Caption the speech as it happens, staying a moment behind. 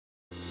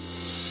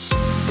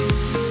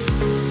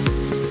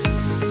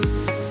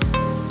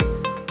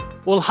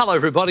Well, hello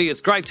everybody. It's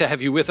great to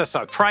have you with us.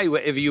 I pray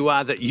wherever you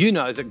are that you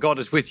know that God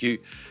is with you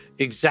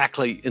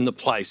exactly in the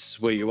place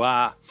where you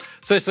are.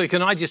 Firstly,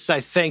 can I just say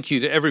thank you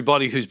to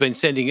everybody who's been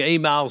sending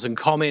emails and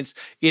comments.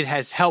 It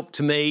has helped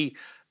me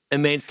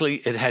immensely.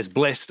 It has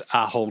blessed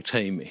our whole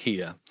team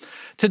here.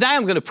 Today,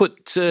 I'm going to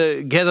put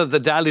together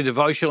the daily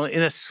devotional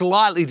in a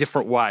slightly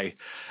different way.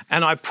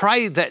 And I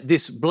pray that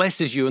this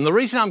blesses you. And the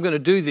reason I'm going to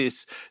do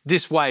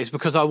this way is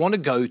because I want to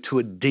go to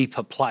a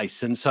deeper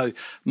place. And so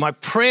my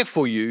prayer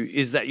for you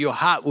is that your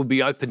heart will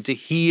be open to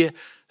hear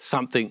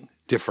something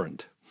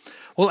different.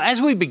 Well,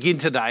 as we begin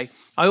today,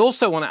 I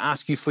also want to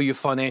ask you for your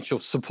financial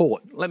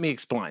support. Let me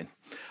explain.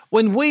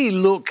 When we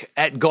look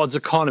at God's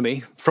economy,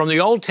 from the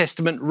Old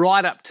Testament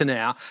right up to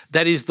now,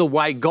 that is the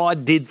way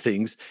God did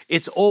things.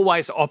 It's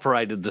always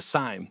operated the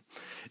same.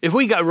 If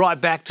we go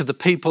right back to the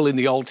people in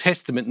the Old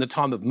Testament in the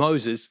time of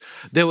Moses,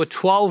 there were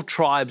 12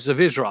 tribes of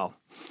Israel.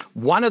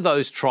 One of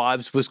those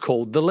tribes was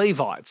called the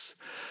Levites,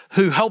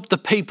 who helped the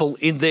people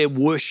in their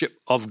worship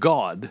of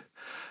God.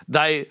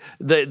 The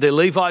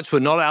Levites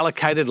were not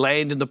allocated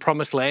land in the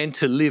Promised Land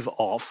to live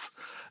off.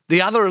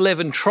 The other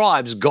 11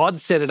 tribes, God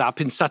set it up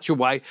in such a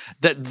way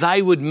that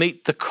they would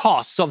meet the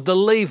costs of the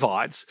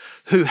Levites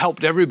who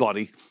helped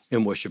everybody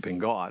in worshiping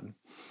God.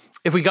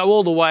 If we go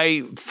all the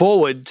way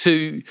forward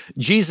to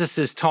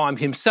Jesus' time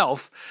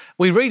himself,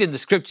 we read in the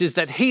scriptures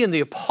that he and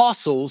the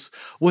apostles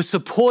were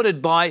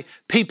supported by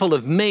people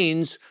of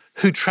means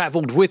who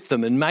travelled with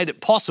them and made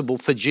it possible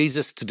for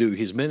Jesus to do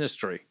his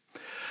ministry.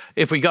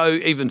 If we go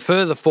even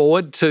further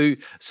forward to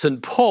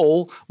St.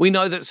 Paul, we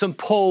know that St.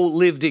 Paul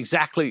lived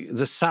exactly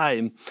the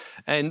same.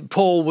 And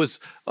Paul was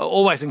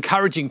always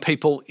encouraging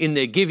people in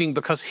their giving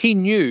because he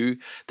knew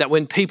that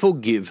when people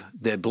give,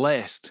 they're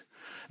blessed.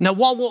 Now,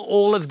 what were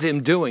all of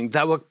them doing?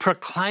 They were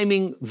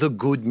proclaiming the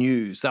good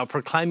news. They were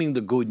proclaiming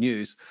the good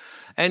news.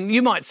 And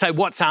you might say,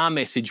 what's our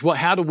message? Well,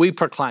 how do we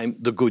proclaim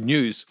the good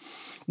news?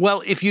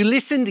 Well, if you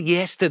listened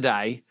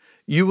yesterday,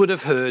 you would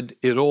have heard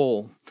it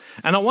all.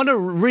 And I want to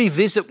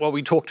revisit what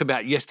we talked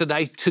about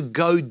yesterday to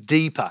go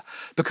deeper,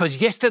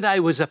 because yesterday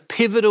was a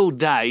pivotal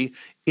day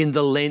in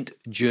the Lent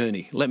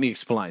journey. Let me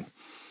explain.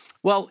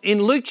 Well,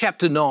 in Luke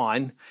chapter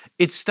 9,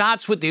 it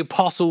starts with the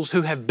apostles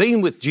who have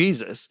been with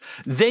Jesus,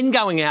 then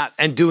going out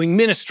and doing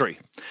ministry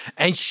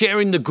and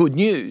sharing the good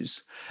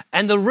news.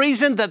 And the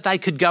reason that they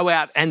could go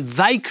out and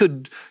they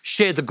could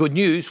share the good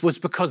news was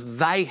because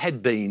they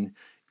had been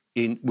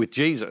with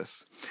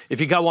Jesus.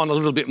 If you go on a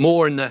little bit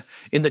more in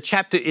the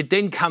chapter, it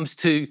then comes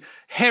to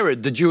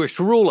Herod, the Jewish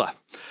ruler,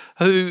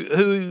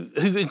 who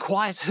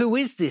inquires, who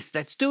is this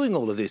that's doing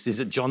all of this? Is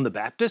it John the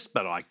Baptist?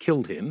 But I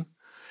killed him.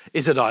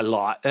 Is it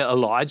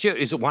Elijah?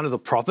 Is it one of the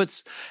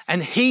prophets?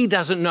 And he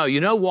doesn't know.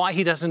 You know why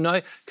he doesn't know?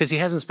 Because he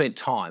hasn't spent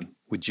time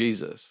with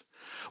Jesus.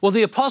 Well,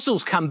 the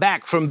apostles come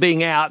back from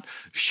being out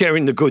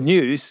sharing the good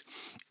news,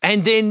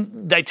 and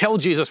then they tell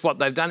Jesus what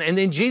they've done. And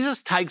then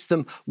Jesus takes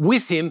them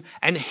with him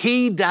and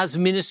he does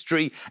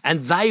ministry,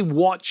 and they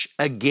watch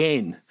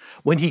again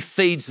when he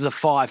feeds the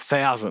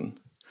 5,000.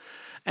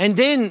 And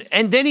then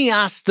he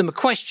asks them a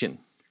question.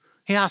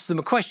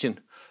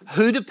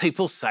 Who do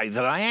people say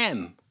that I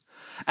am?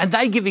 And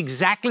they give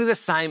exactly the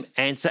same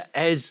answer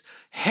as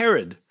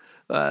Herod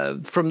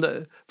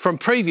from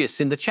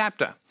previous in the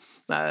chapter.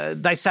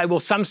 They say, well,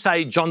 some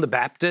say John the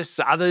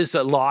Baptist, others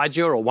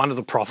Elijah or one of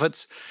the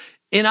prophets.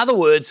 In other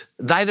words,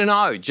 they don't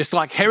know. Just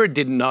like Herod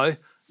didn't know,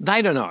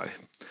 they don't know.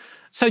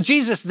 So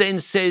Jesus then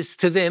says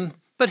to them,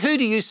 but who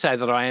do you say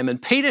that I am?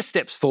 And Peter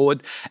steps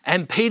forward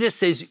and Peter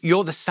says,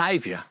 you're the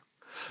Saviour.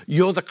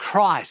 You're the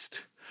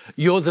Christ.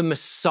 You're the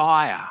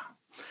Messiah.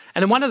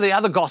 And in one of the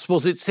other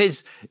Gospels, it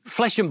says,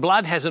 flesh and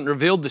blood hasn't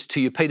revealed this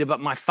to you, Peter, but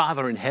my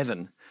Father in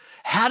heaven.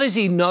 How does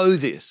he know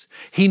this?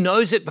 He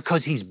knows it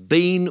because he's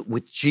been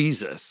with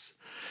Jesus.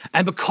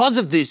 And because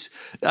of this,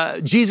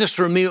 Jesus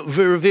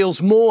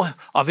reveals more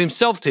of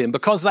himself to him.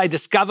 Because they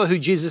discover who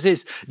Jesus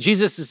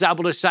is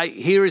able to say,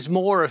 here is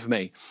more of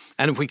me.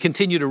 And if we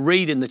continue to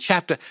read in the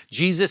chapter,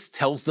 Jesus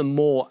tells them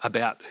more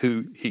about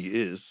who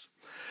he is.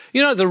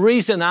 You know, the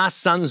reason our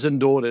sons and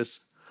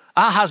daughters,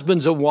 our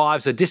husbands and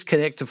wives are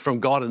disconnected from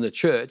God and the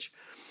church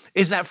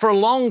is that for a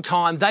long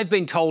time they've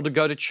been told to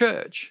go to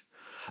church.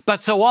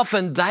 But so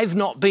often they've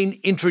not been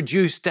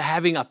introduced to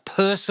having a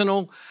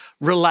personal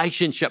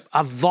relationship,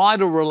 a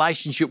vital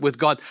relationship with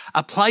God,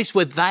 a place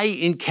where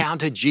they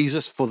encounter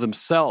Jesus for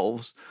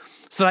themselves.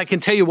 So they can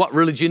tell you what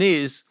religion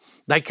is.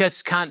 They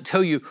just can't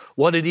tell you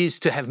what it is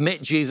to have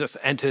met Jesus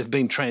and to have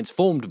been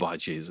transformed by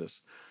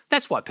Jesus.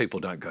 That's why people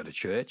don't go to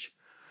church.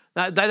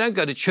 They don't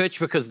go to church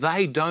because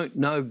they don't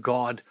know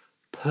God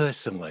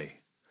personally.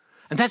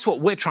 And that's what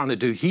we're trying to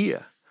do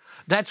here.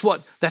 That's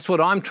what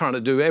I'm trying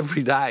to do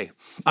every day.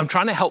 I'm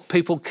trying to help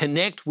people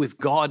connect with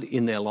God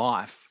in their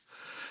life.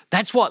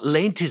 That's what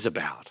Lent is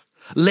about.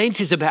 Lent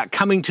is about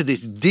coming to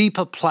this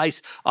deeper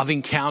place of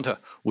encounter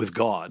with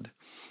God.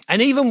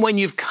 And even when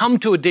you've come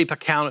to a deeper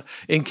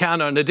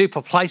encounter and a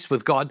deeper place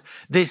with God,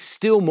 there's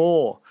still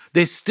more.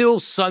 There's still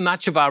so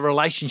much of our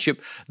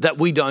relationship that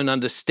we don't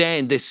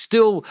understand. There's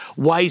still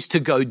ways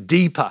to go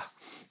deeper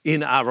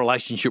in our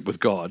relationship with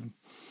God.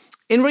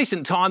 In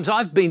recent times,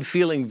 I've been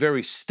feeling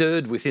very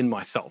stirred within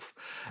myself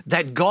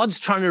that God's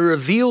trying to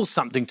reveal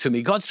something to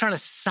me. God's trying to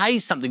say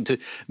something to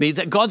me,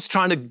 that God's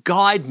trying to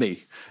guide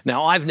me.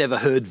 Now, I've never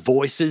heard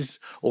voices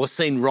or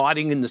seen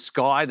writing in the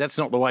sky. That's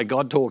not the way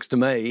God talks to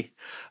me.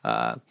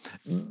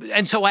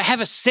 And so I have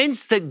a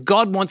sense that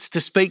God wants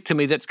to speak to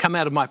me that's come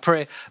out of my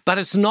prayer, but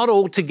it's not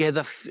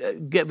altogether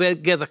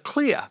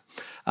clear.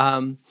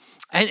 And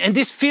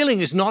this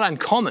feeling is not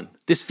uncommon.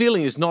 This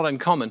feeling is not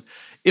uncommon.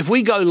 If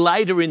we go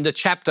later in the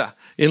chapter,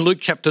 in Luke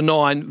chapter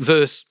 9,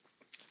 verse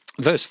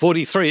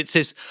 43, it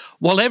says,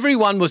 while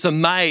everyone was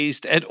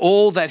amazed at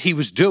all that he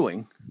was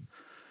doing,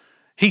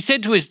 he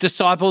said to his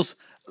disciples,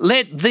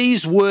 let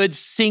these words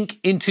sink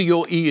into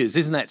your ears.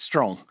 Isn't that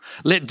strong?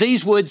 Let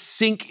these words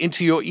sink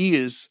into your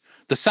ears.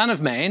 The Son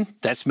of Man,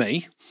 that's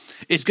me,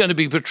 is going to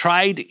be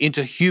betrayed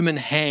into human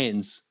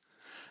hands.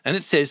 And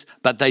it says,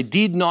 but they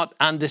did not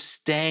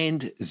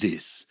understand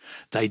this.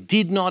 They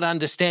did not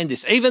understand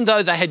this. Even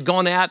though they had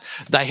gone out,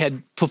 they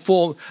had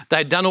performed, they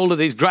had done all of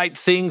these great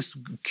things,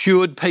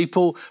 cured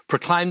people,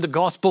 proclaimed the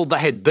gospel, they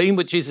had been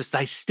with Jesus,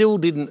 they still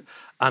didn't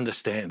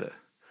understand it.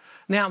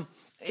 Now,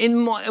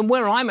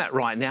 where I'm at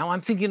right now,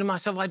 I'm thinking to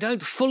myself, I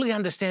don't fully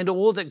understand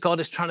all that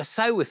God is trying to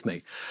say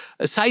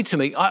to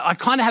me. I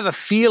kind of have a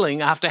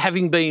feeling after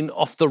having been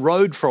off the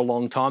road for a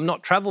long time,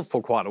 not travelled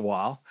for quite a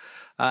while,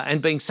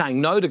 and being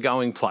saying no to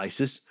going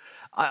places,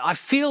 I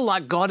feel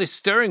like God is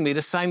stirring me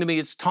to saying to me,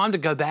 it's time to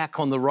go back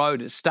on the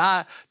road. It's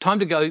time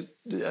to go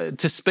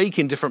to speak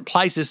in different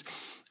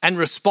places and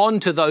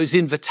respond to those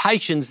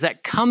invitations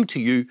that come to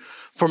you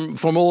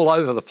from all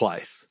over the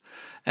place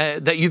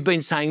that you've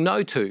been saying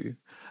no to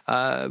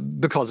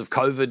because of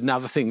COVID and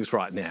other things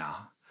right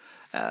now.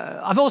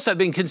 I've also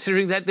been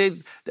considering that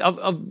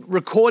of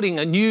recording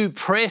a new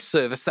prayer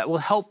service that will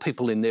help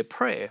people in their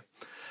prayer.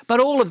 But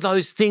all of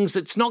those things,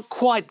 it's not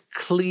quite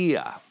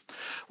clear.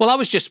 Well, I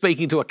was just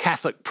speaking to a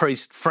Catholic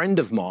priest friend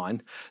of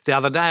mine the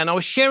other day, and I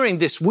was sharing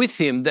this with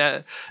him,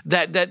 that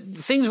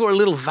things were a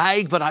little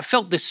vague, but I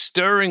felt this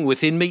stirring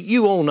within me.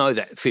 You all know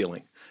that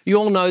feeling. You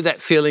all know that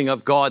feeling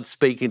of God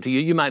speaking to you.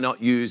 You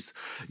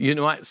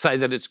might say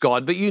that it's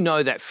God, but you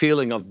know that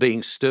feeling of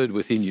being stirred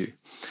within you.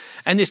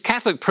 And this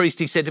Catholic priest,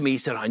 he said to me, he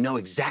said, I know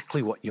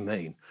exactly what you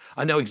mean.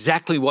 I know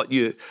exactly what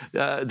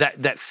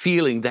that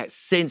feeling, that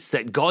sense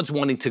that God's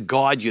wanting to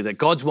guide you, that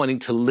God's wanting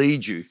to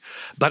lead you,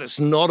 but it's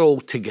not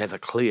altogether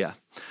clear.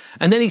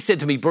 And then he said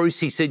to me, Bruce,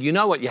 he said, you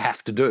know what you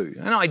have to do?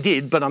 And I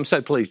did, but I'm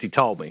so pleased he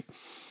told me.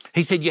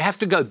 He said, you have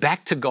to go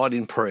back to God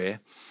in prayer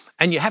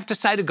and you have to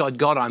say to God,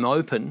 God, I'm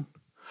open.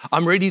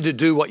 I'm ready to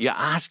do what you're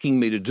asking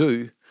me to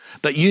do,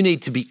 but you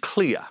need to be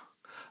clear.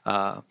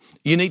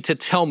 You need to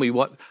tell me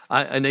what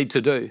I need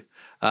to do.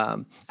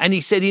 And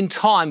he said, in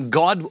time,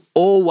 God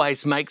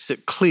always makes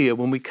it clear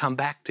when we come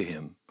back to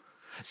him.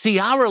 See,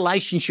 our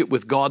relationship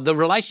with God, the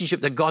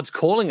relationship that God's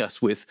calling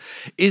us with,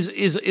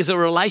 is a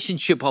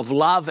relationship of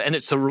love, and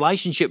it's a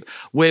relationship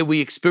where we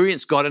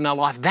experience God in our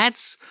life.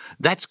 That's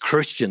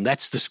Christian.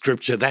 That's the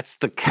scripture. That's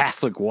the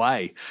Catholic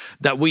way,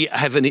 that we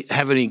have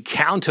an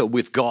encounter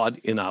with God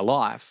in our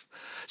life.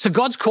 So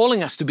God's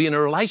calling us to be in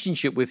a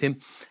relationship with him,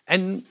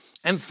 and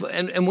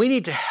we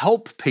need to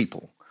help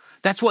people.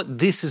 That's what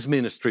this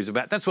ministry is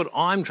about. That's what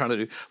I'm trying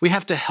to do. We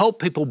have to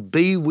help people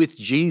be with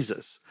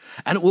Jesus,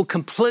 and it will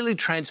completely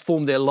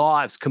transform their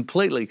lives,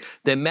 completely,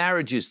 their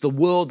marriages, the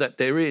world that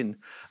they're in.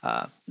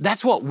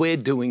 That's what we're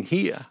doing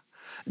here.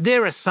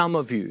 There are some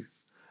of you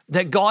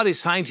that God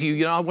is saying to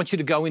you, I want you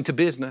to go into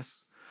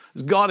business.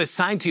 God is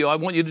saying to you, I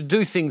want you to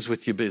do things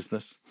with your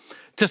business.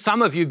 To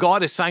some of you,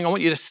 God is saying, I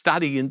want you to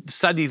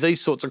study these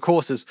sorts of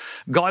courses.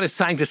 God is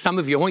saying to some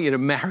of you, I want you to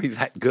marry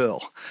that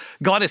girl.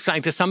 God is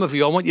saying to some of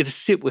you, I want you to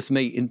sit with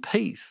me in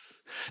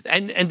peace.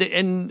 And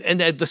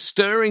the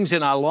stirrings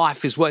in our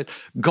life is what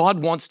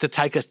God wants to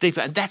take us deeper.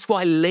 And that's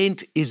why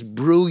Lent is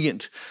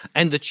brilliant.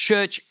 And the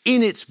church,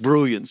 in its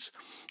brilliance,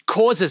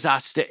 causes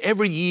us to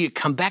every year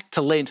come back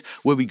to Lent,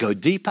 where we go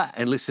deeper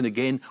and listen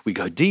again. We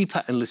go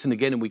deeper and listen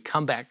again, and we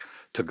come back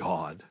to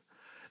God.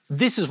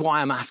 This is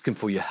why I'm asking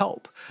for your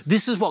help.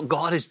 This is what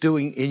God is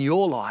doing in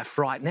your life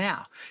right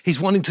now.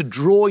 He's wanting to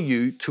draw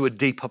you to a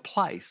deeper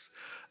place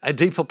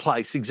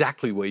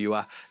exactly where you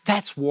are.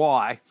 That's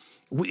why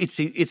it's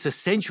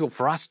essential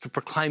for us to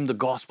proclaim the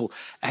gospel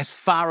as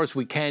far as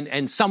we can.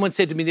 And someone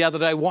said to me the other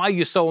day, why are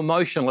you so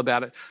emotional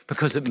about it?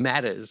 Because it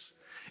matters.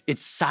 It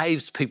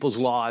saves people's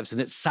lives,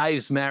 and it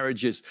saves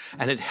marriages,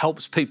 and it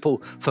helps people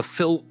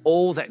fulfill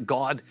all that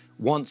God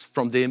wants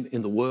from them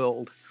in the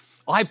world.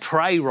 I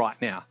pray right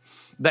now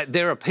that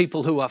there are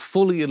people who are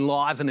fully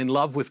alive and in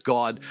love with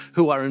God,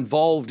 who are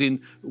involved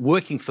in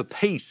working for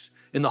peace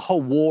in the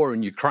whole war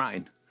in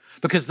Ukraine,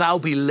 because they'll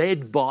be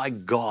led by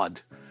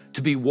God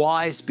to be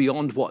wise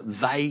beyond what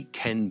they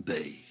can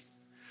be.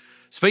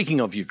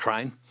 Speaking of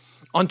Ukraine,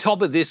 on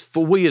top of this,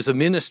 for we as a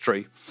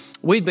ministry,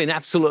 we've been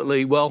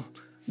absolutely,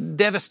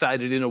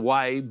 devastated in a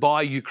way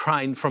by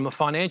Ukraine from a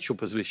financial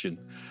position.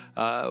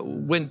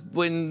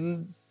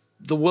 When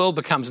the world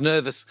becomes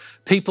nervous,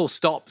 people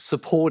stop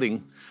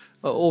supporting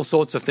all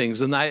sorts of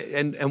things.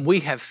 And we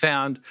have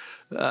found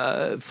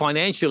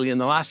financially in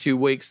the last few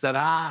weeks that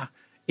our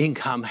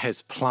income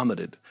has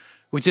plummeted,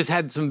 which has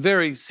had some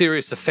very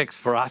serious effects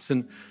for us.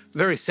 And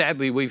very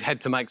sadly, we've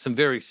had to make some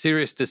very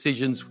serious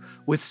decisions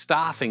with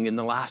staffing in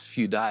the last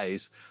few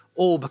days,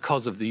 all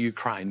because of the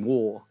Ukraine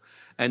war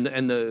and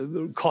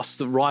the costs,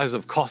 the rise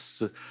of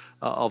costs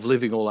of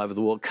living all over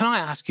the world. Can I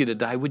ask you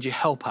today, would you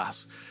help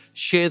us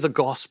share the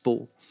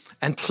gospel?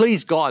 And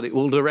please God, it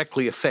will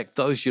directly affect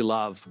those you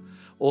love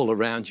all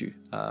around you.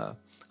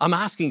 I'm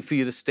asking for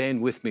you to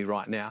stand with me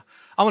right now.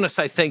 I want to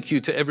say thank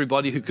you to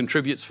everybody who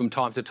contributes from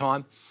time to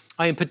time.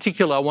 In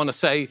particular, I want to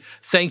say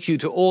thank you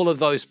to all of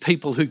those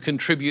people who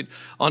contribute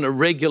on a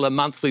regular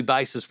monthly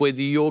basis,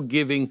 whether you're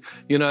giving,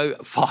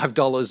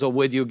 $5 or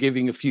whether you're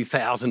giving a few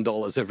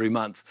 $1,000s every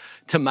month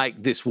to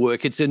make this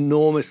work. It's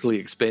enormously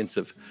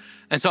expensive.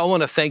 And so I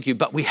want to thank you,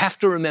 but we have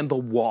to remember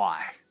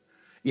why.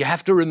 You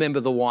have to remember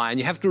the why, and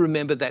you have to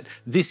remember that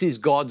this is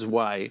God's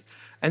way.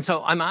 And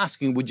so I'm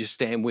asking, would you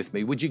stand with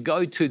me? Would you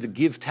go to the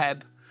Give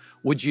tab?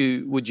 Would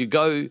you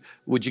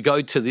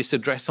go to this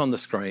address on the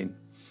screen?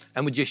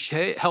 And would you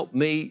help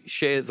me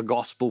share the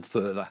gospel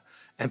further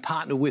and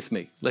partner with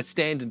me? Let's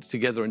stand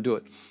together and do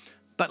it.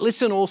 But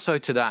listen also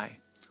today,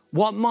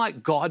 what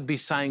might God be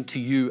saying to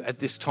you at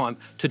this time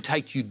to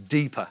take you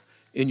deeper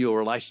in your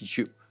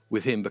relationship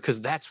with him? Because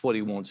that's what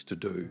he wants to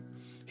do.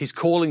 He's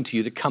calling to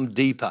you to come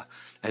deeper.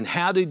 And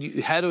how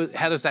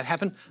does that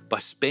happen? By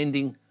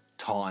spending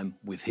time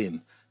with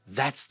him.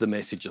 That's the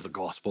message of the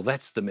gospel.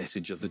 That's the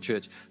message of the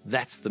church.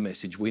 That's the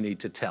message we need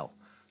to tell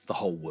the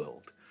whole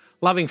world.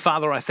 Loving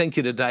Father, I thank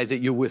you today that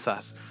you're with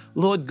us.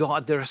 Lord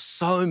God, there are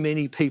so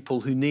many people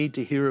who need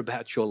to hear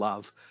about your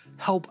love.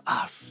 Help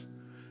us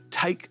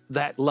take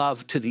that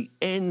love to the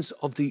ends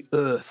of the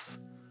earth.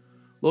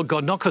 Lord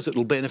God, not because it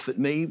will benefit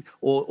me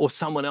or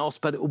someone else,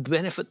 but it will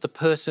benefit the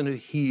person who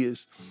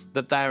hears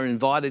that they are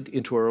invited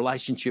into a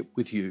relationship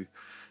with you.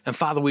 And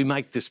Father, we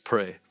make this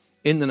prayer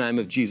in the name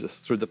of Jesus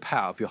through the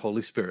power of your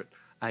Holy Spirit.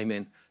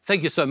 Amen.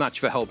 Thank you so much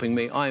for helping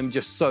me. I am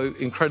just so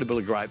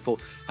incredibly grateful,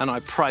 and I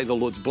pray the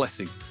Lord's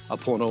blessing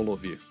upon all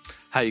of you.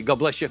 Hey, God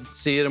bless you.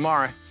 See you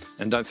tomorrow.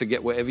 And don't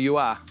forget, wherever you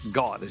are,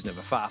 God is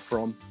never far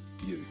from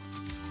you.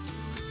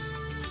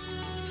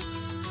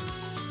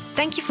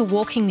 Thank you for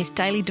walking this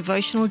daily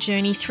devotional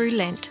journey through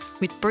Lent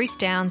with Bruce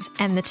Downs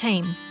and the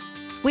team.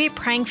 We are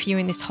praying for you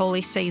in this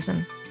holy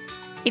season.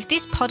 If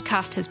this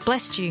podcast has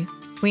blessed you,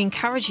 we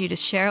encourage you to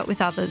share it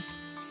with others.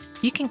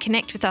 You can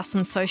connect with us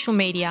on social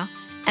media,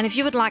 and if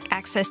you would like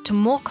access to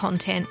more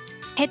content,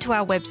 head to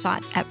our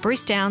website at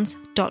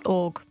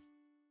brucedowns.org.